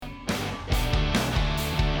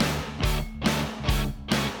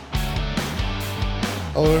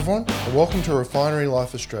Hello everyone, and welcome to Refinery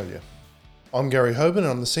Life Australia. I'm Gary Hoban, and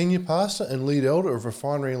I'm the Senior Pastor and Lead Elder of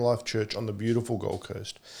Refinery Life Church on the beautiful Gold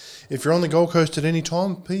Coast. If you're on the Gold Coast at any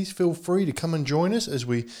time, please feel free to come and join us as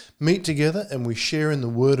we meet together and we share in the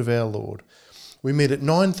Word of our Lord. We meet at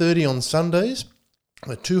 9:30 on Sundays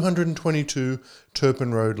at 222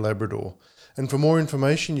 Turpin Road, Labrador. And for more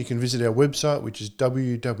information, you can visit our website, which is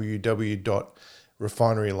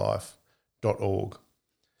www.refinerylife.org.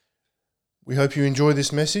 We hope you enjoy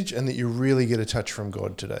this message and that you really get a touch from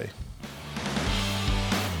God today.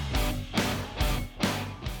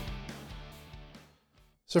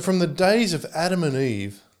 So from the days of Adam and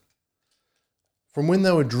Eve, from when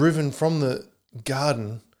they were driven from the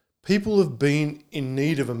garden, people have been in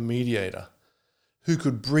need of a mediator who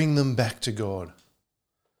could bring them back to God.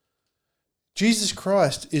 Jesus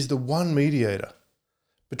Christ is the one mediator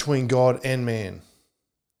between God and man.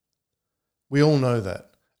 We all know that.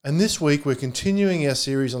 And this week we're continuing our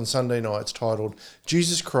series on Sunday nights titled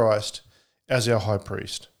Jesus Christ as our High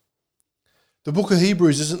Priest. The book of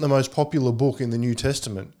Hebrews isn't the most popular book in the New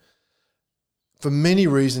Testament. For many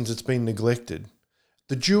reasons it's been neglected.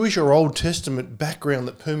 The Jewish or Old Testament background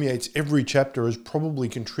that permeates every chapter has probably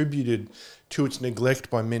contributed to its neglect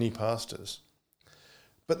by many pastors.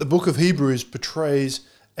 But the book of Hebrews portrays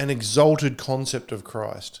an exalted concept of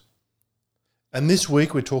Christ. And this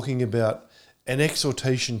week we're talking about an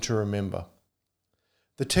exhortation to remember.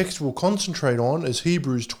 The text we'll concentrate on is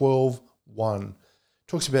Hebrews 12:1. It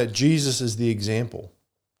talks about Jesus as the example.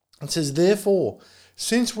 It says, "Therefore,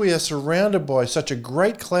 since we are surrounded by such a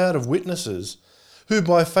great cloud of witnesses, who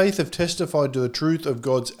by faith have testified to the truth of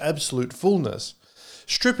God's absolute fullness,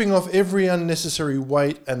 stripping off every unnecessary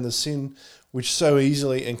weight and the sin which so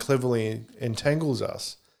easily and cleverly entangles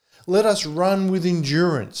us, let us run with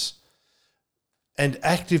endurance and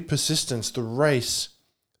active persistence the race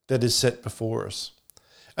that is set before us."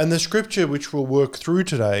 And the scripture which we'll work through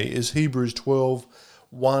today is Hebrews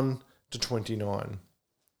 12:1-29.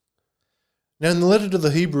 Now in the letter to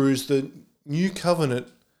the Hebrews, the new covenant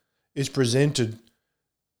is presented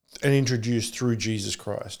and introduced through Jesus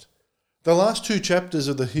Christ. The last two chapters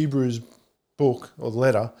of the Hebrews book or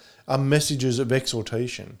letter are messages of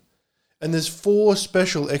exhortation. And there's four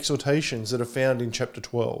special exhortations that are found in chapter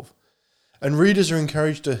 12. And readers are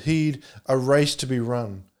encouraged to heed a race to be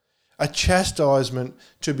run, a chastisement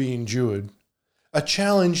to be endured, a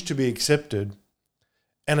challenge to be accepted,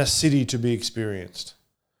 and a city to be experienced.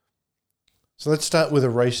 So let's start with a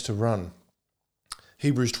race to run.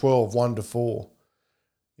 Hebrews 12:1-4.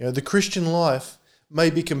 The Christian life may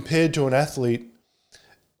be compared to an athlete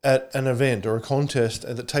at an event or a contest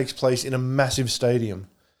that takes place in a massive stadium.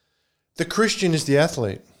 The Christian is the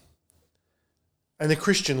athlete. And the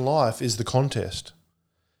Christian life is the contest.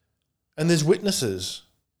 And there's witnesses.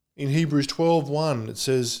 In Hebrews 12:1, it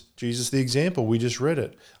says, Jesus the example, we just read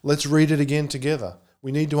it. Let's read it again together.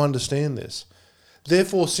 We need to understand this.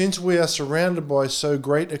 "Therefore, since we are surrounded by so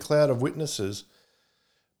great a cloud of witnesses,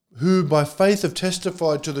 who by faith have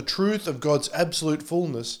testified to the truth of God's absolute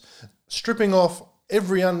fullness, stripping off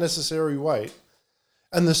every unnecessary weight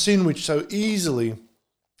and the sin which so easily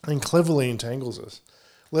and cleverly entangles us,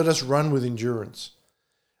 let us run with endurance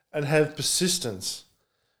and have persistence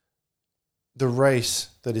the race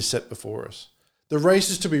that is set before us." The race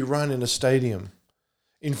is to be run in a stadium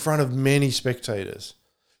in front of many spectators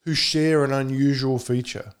who share an unusual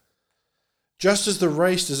feature. Just as the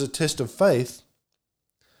race is a test of faith,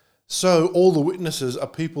 so all the witnesses are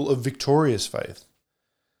people of victorious faith.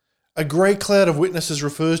 A great cloud of witnesses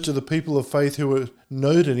refers to the people of faith who are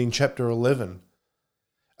noted in chapter 11.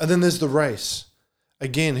 And then there's the race.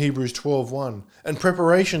 Again, Hebrews 12:1. And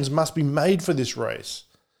preparations must be made for this race.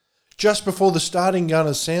 Just before the starting gun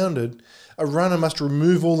is sounded, a runner must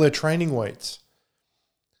remove all their training weights.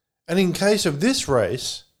 And in case of this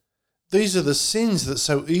race, these are the sins that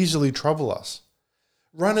so easily trouble us.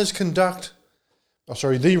 The runner's conduct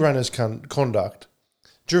during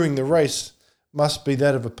the race must be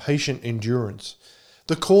that of a patient endurance.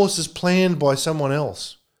 The course is planned by someone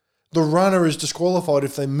else. The runner is disqualified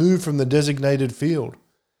if they move from the designated field.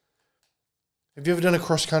 Have you ever done a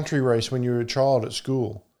cross-country race when you were a child at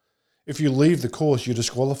school? If you leave the course, you're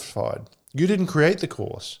disqualified. You didn't create the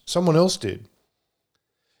course. Someone else did.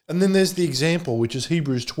 And then there's the example, which is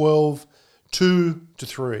Hebrews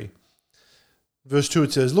 12:2-3. Verse 2,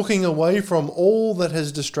 it says, "Looking away from all that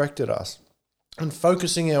has distracted us and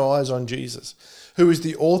focusing our eyes on Jesus, who is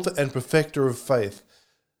the author and perfecter of faith,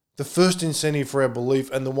 the first incentive for our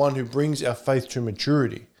belief and the one who brings our faith to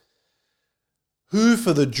maturity, who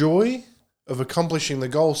for the joy of accomplishing the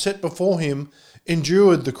goal set before him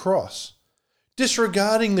endured the cross,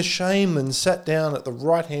 disregarding the shame, and sat down at the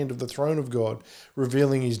right hand of the throne of God,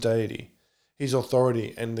 revealing his deity, his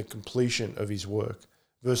authority, and the completion of his work.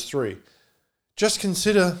 Verse 3, just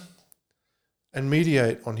consider and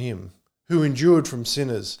mediate on him who endured from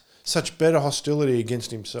sinners such bitter hostility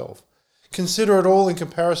against himself. Consider it all in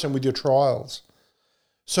comparison with your trials,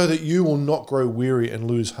 so that you will not grow weary and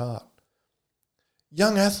lose heart.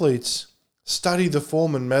 Young athletes study the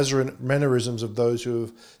form and mannerisms of those who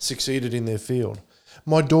have succeeded in their field.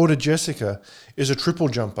 My daughter Jessica is a triple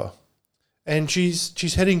jumper, and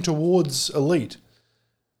she's heading towards elite,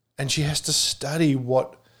 and she has to study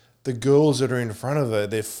what the girls that are in front of her,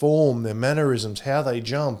 their form, their mannerisms, how they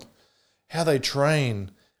jump, how they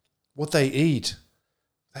train, what they eat.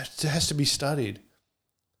 That has to be studied.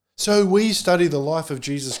 So we study the life of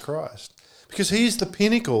Jesus Christ because he is the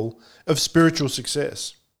pinnacle of spiritual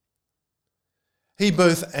success. He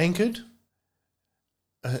both authored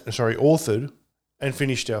and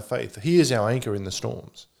finished our faith. He is our anchor in the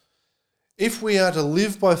storms. If we are to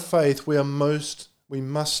live by faith, we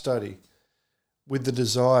must study with the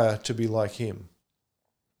desire to be like him.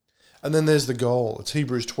 And then there's the goal. It's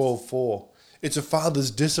Hebrews 12:4. It's a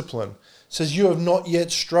father's discipline. It says, you have not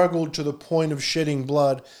yet struggled to the point of shedding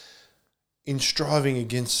blood in striving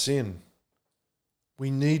against sin.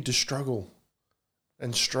 We need to struggle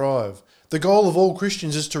and strive. The goal of all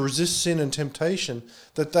Christians is to resist sin and temptation,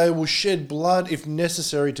 that they will shed blood if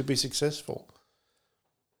necessary to be successful.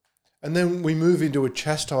 And then we move into a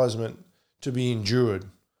chastisement to be endured.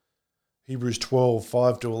 Hebrews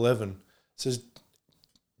 12:5-11 says,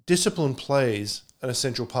 discipline plays an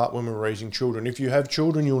essential part when we're raising children. If you have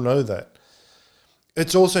children, you'll know that.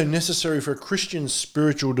 It's also necessary for Christian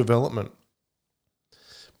spiritual development.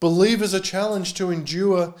 Believers are challenged to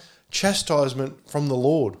endure chastisement from the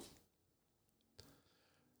Lord.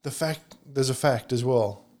 There's a fact as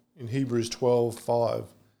well in Hebrews 12:5.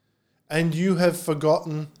 And you have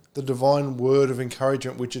forgotten the divine word of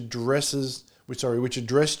encouragement which addressed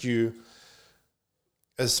you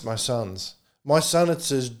as my sons. My son, it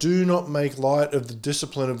says, do not make light of the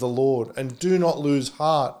discipline of the Lord, and do not lose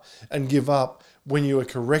heart and give up when you are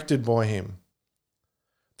corrected by him.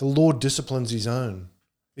 The Lord disciplines his own.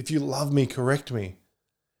 If you love me, correct me.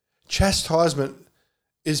 Chastisement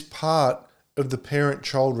is part of the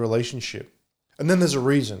parent-child relationship. And then there's a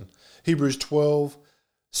reason. Hebrews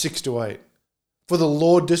 12:6-8. For the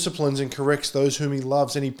Lord disciplines and corrects those whom he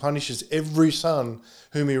loves, and he punishes every son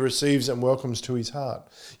whom he receives and welcomes to his heart.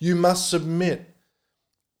 You must submit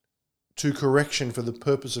to correction for the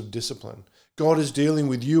purpose of discipline. God is dealing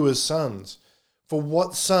with you as sons. For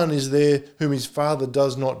what son is there whom his father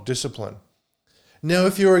does not discipline? Now,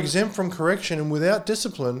 if you are exempt from correction and without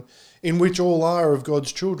discipline, in which all are of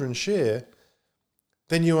God's children share,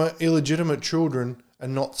 then you are illegitimate children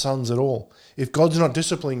and not sons at all. If God's not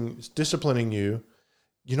disciplining you,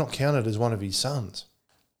 you're not counted as one of his sons.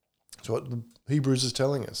 That's what Hebrews is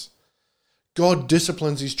telling us. God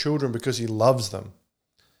disciplines his children because he loves them.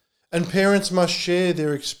 And parents must share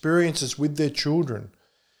their experiences with their children.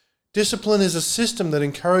 Discipline is a system that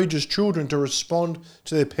encourages children to respond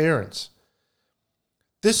to their parents.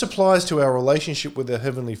 This applies to our relationship with our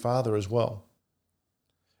Heavenly Father as well.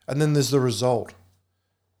 And then there's the result.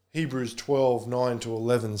 Hebrews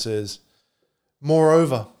 12:9-11 says,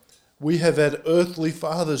 moreover, we have had earthly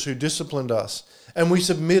fathers who disciplined us, and we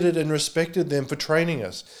submitted and respected them for training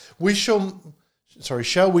us.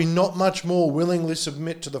 Shall we not much more willingly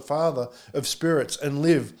submit to the Father of spirits and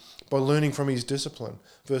live by learning from his discipline?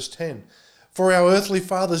 Verse 10, for our earthly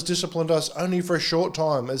fathers disciplined us only for a short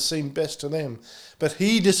time as seemed best to them, but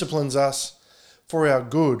he disciplines us for our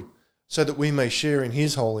good, so that we may share in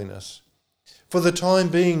his holiness. For the time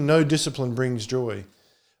being, no discipline brings joy,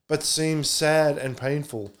 but seems sad and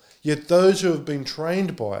painful. Yet those who have been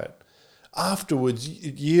trained by it, afterwards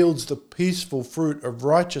it yields the peaceful fruit of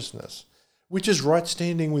righteousness, which is right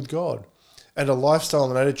standing with God, and a lifestyle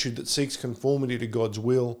and attitude that seeks conformity to God's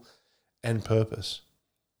will and purpose.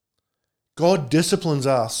 God disciplines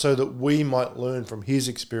us so that we might learn from his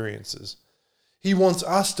experiences. He wants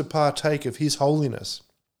us to partake of his holiness.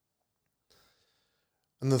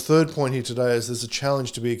 And the third point here today is there's a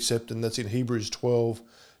challenge to be accepted, and that's in Hebrews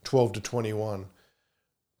 12:12-21.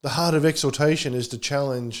 The heart of exhortation is the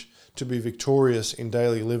challenge to be victorious in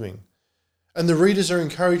daily living. And the readers are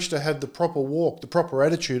encouraged to have the proper walk, the proper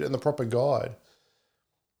attitude, and the proper guide.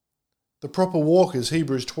 The proper walk is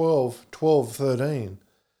Hebrews 12:13. It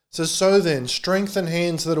says, so then, strengthen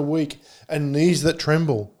hands that are weak and knees that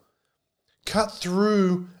tremble. Cut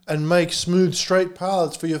through and make smooth, straight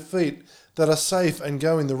paths for your feet that are safe and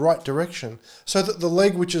go in the right direction, so that the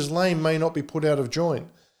leg which is lame may not be put out of joint,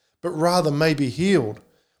 but rather may be healed.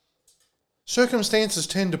 Circumstances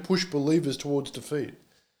tend to push believers towards defeat,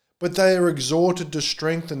 but they are exhorted to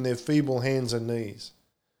strengthen their feeble hands and knees.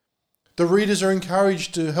 The readers are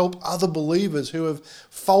encouraged to help other believers who have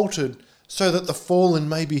faltered so that the fallen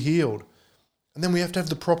may be healed. And then we have to have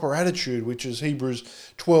the proper attitude, which is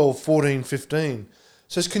Hebrews 12, 14, 15. It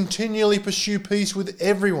says, continually pursue peace with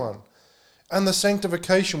everyone and the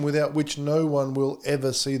sanctification without which no one will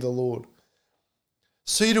ever see the Lord.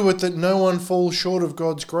 See to it that no one falls short of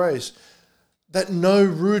God's grace, that no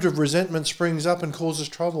root of resentment springs up and causes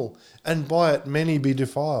trouble, and by it many be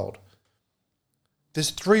defiled. There's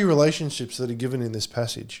 3 relationships that are given in this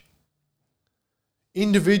passage.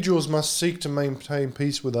 Individuals must seek to maintain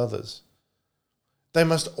peace with others. They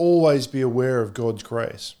must always be aware of God's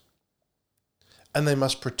grace. And they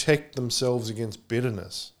must protect themselves against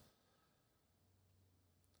bitterness.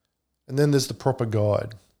 And then there's the proper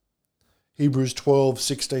guide. Hebrews 12,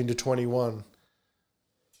 16 to 21. It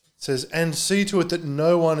says, and see to it that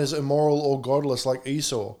no one is immoral or godless like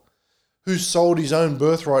Esau, who sold his own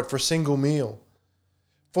birthright for a single meal.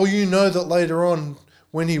 For you know that later on,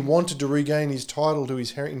 when he wanted to regain his title to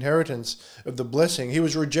his inheritance of the blessing, he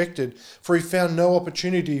was rejected, for he found no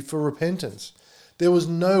opportunity for repentance. There was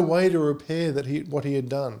no way to repair what he had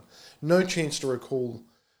done, no chance to recall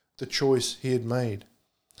the choice he had made,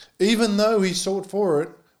 even though he sought for it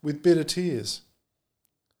with bitter tears.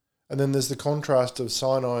 And then there's the contrast of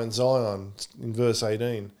Sinai and Zion in verse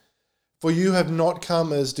 18. For you have not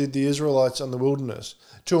come as did the Israelites in the wilderness,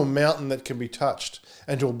 to a mountain that can be touched,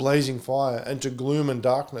 and to a blazing fire, and to gloom and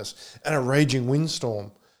darkness, and a raging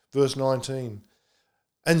windstorm. Verse 19.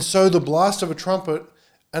 And so the blast of a trumpet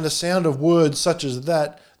and a sound of words such as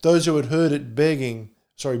that, those who had heard it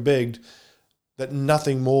begged that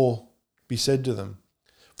nothing more be said to them.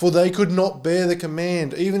 For they could not bear the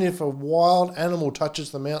command, even if a wild animal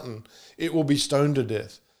touches the mountain, it will be stoned to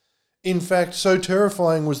death. In fact, so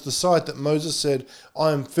terrifying was the sight that Moses said,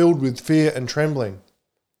 I am filled with fear and trembling.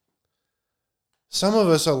 Some of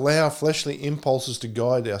us allow fleshly impulses to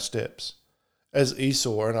guide our steps, as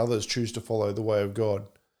Esau and others choose to follow the way of God,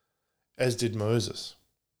 as did Moses.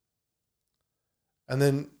 And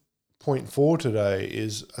then point 4 today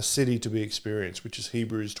is a city to be experienced, which is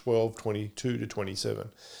Hebrews 12, 22 to 27.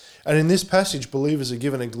 And in this passage, believers are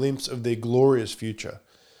given a glimpse of their glorious future.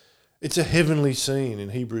 It's a heavenly scene in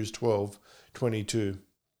Hebrews 12, 22. It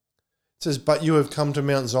says, but you have come to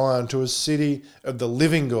Mount Zion, to a city of the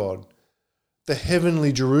living God, the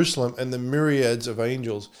heavenly Jerusalem and the myriads of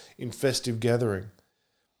angels in festive gathering.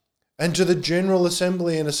 And to the general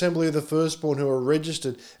assembly and assembly of the firstborn who are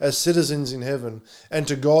registered as citizens in heaven, and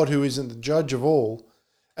to God who is the judge of all,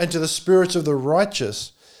 and to the spirits of the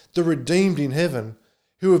righteous, the redeemed in heaven,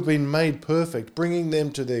 who have been made perfect, bringing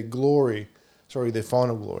them to their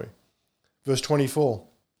final glory. Verse 24.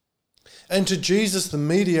 And to Jesus, the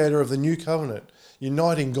mediator of the new covenant,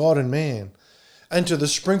 uniting God and man, and to the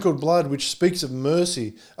sprinkled blood which speaks of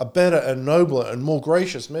mercy, a better and nobler and more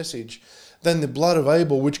gracious message than the blood of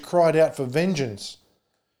Abel, which cried out for vengeance.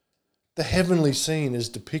 The heavenly scene is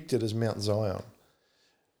depicted as Mount Zion.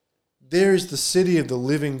 There is the city of the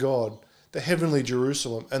living God, the heavenly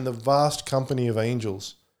Jerusalem, and the vast company of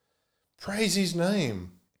angels. Praise his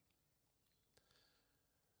name.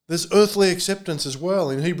 There's earthly acceptance as well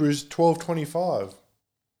in Hebrews 12:25.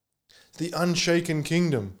 The unshaken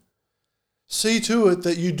kingdom. See to it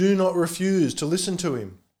that you do not refuse to listen to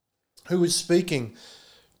him, who is speaking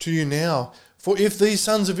to you now. For if these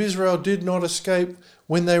sons of Israel did not escape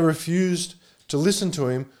when they refused to listen to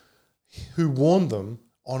him, who warned them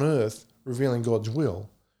on earth, revealing God's will,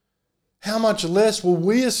 how much less will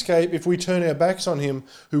we escape if we turn our backs on him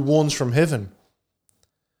who warns from heaven?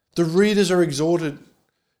 The readers are exhorted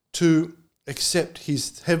to accept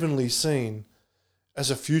his heavenly scene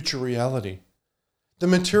as a future reality. The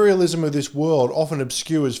materialism of this world often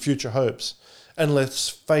obscures future hopes unless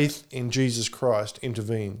faith in Jesus Christ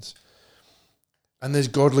intervenes. And there's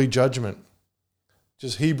godly judgment.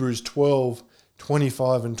 Just Hebrews 12,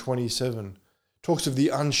 25 and 27 talks of the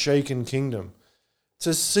unshaken kingdom. It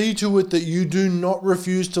says, see to it that you do not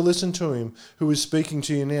refuse to listen to him who is speaking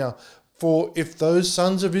to you now. For if those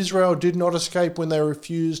sons of Israel did not escape when they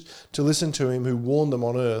refused to listen to him who warned them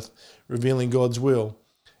on earth, revealing God's will,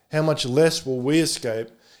 how much less will we escape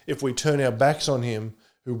if we turn our backs on him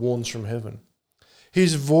who warns from heaven?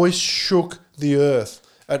 His voice shook the earth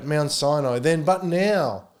at Mount Sinai then, but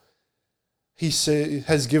now he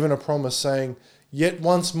has given a promise saying, yet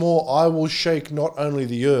once more I will shake not only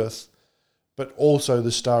the earth, but also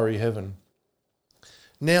the starry heaven.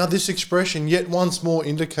 Now this expression yet once more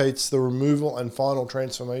indicates the removal and final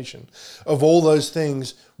transformation of all those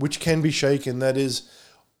things which can be shaken, that is,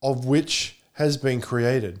 of which has been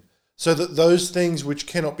created, so that those things which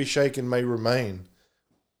cannot be shaken may remain.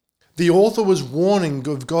 The author was warning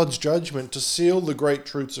of God's judgment to seal the great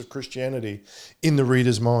truths of Christianity in the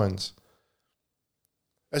reader's minds.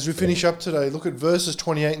 As we finish up today, look at verses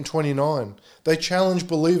 28 and 29. They challenge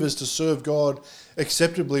believers to serve God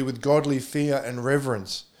acceptably with godly fear and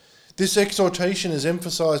reverence. This exhortation is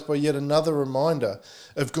emphasized by yet another reminder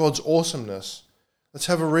of God's awesomeness. Let's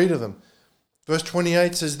have a read of them. Verse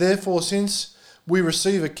 28 says, "Therefore, since we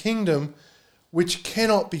receive a kingdom which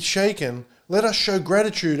cannot be shaken, let us show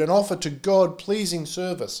gratitude and offer to God pleasing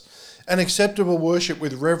service and acceptable worship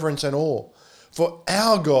with reverence and awe. For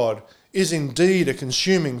our God is indeed a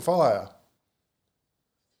consuming fire."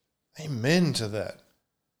 Amen to that.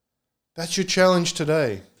 That's your challenge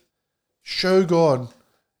today. Show God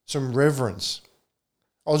some reverence.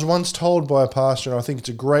 I was once told by a pastor, and I think it's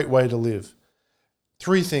a great way to live.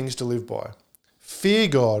 3 things to live by. Fear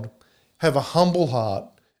God, have a humble heart,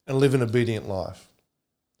 and live an obedient life.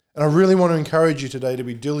 And I really want to encourage you today to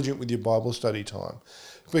be diligent with your Bible study time,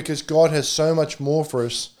 because God has so much more for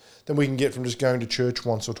us than we can get from just going to church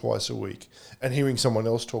once or twice a week and hearing someone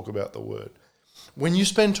else talk about the word. When you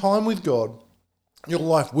spend time with God, your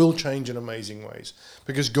life will change in amazing ways,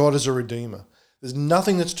 because God is a redeemer. There's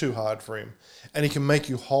nothing that's too hard for him, and he can make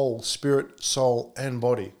you whole, spirit, soul, and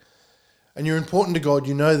body. And you're important to God,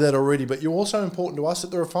 you know that already, but you're also important to us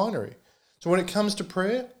at the Refinery. So when it comes to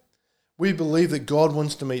prayer, we believe that God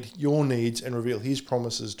wants to meet your needs and reveal his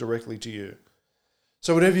promises directly to you.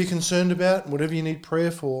 So whatever you're concerned about, whatever you need prayer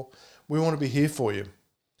for, we want to be here for you.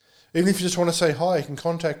 Even if you just want to say hi, you can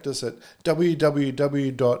contact us at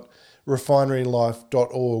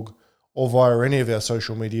www.refinerylife.org or via any of our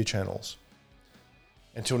social media channels.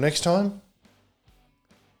 Until next time,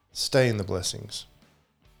 stay in the blessings.